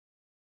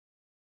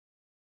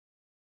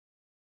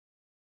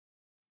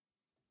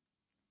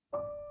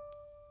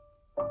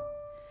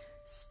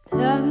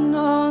Standing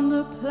on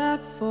the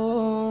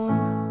platform,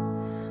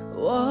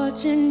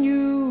 watching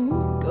you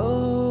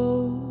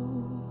go.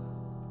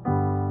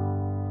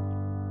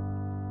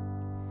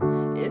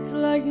 It's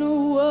like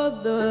no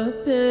other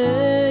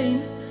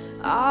pain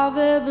I've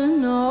ever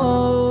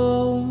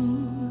known.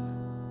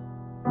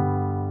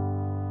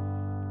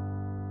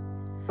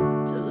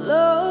 To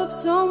love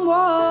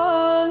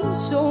someone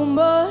so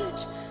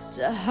much,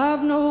 to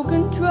have no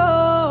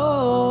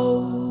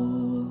control.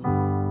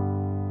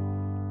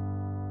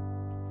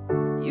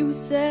 You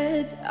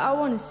said, I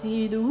wanna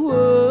see the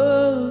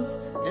world,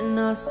 and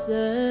I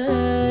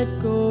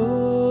said,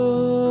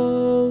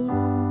 go.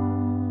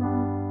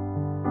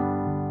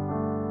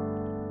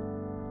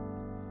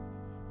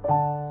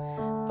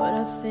 But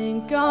I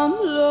think I'm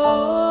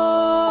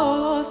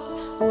lost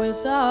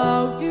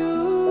without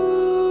you.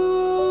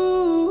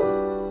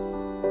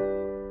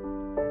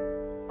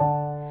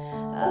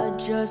 I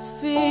just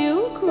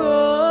feel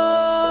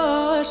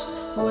crushed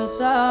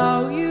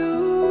without you.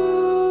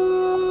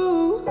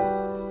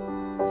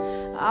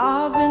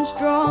 I've been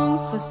strong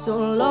for so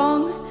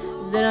long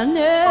that I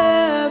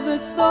never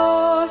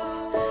thought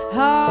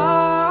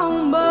how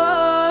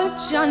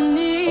much I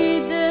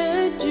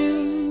needed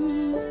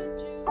you.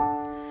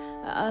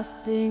 I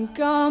think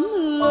I'm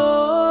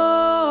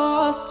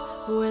lost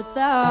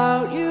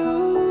without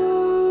you.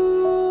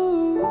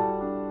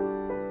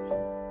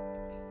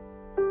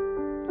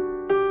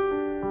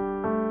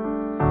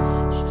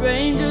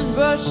 Strangers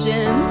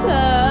rushing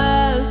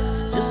past,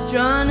 just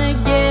trying to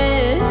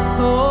get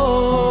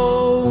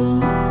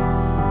home.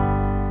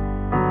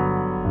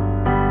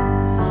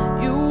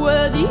 You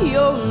were the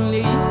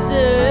only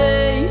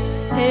safe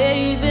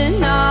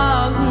haven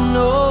I've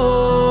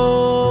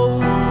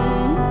known.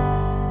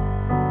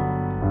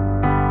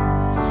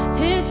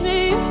 Hit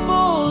me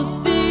full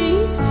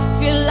speed,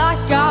 feel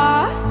like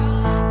I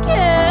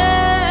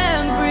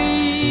can't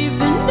breathe,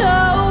 and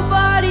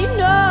nobody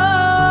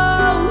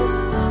knows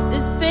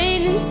this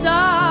pain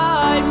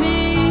inside me.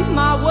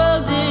 My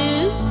world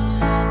is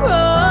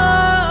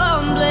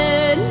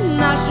crumbling.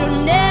 I should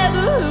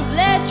never have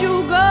let you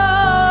go.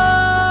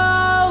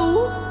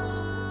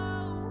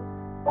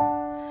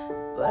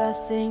 But I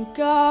think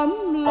I'm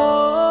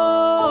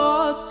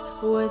lost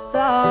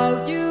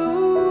without you.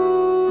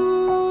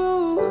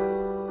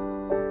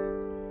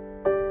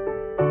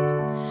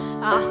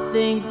 I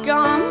think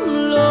I'm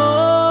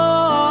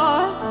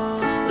lost,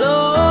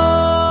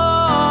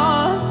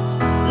 lost,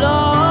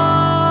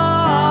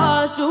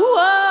 lost.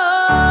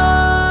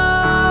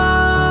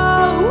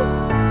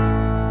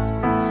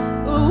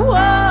 Whoa,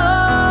 whoa.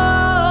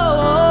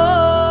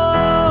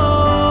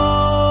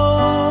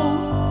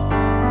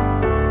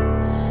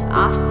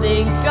 I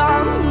think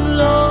I'm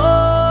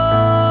lost.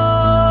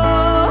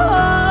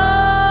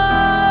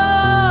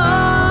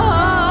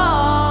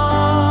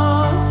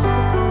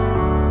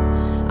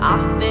 I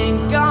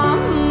think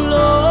I'm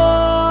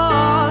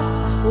lost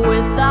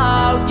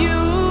without you.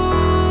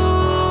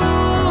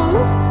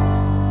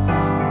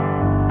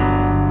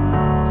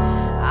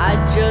 I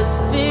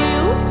just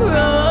feel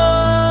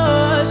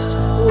crushed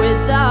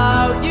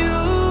without you.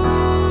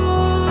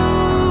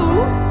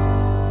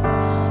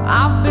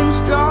 I've been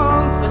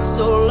strong for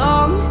so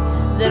long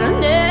that I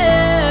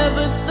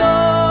never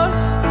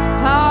thought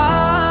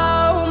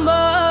how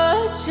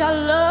much I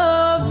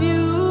love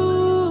you.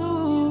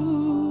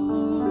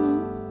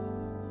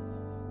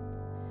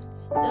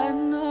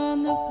 Standing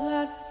on the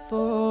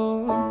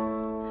platform,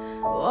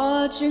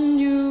 watching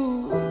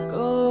you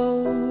go.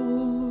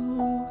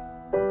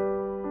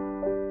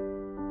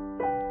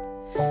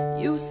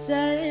 You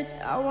said,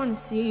 I wanna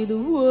see the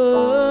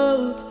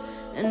world,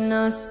 and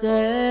I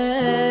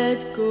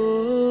said, go.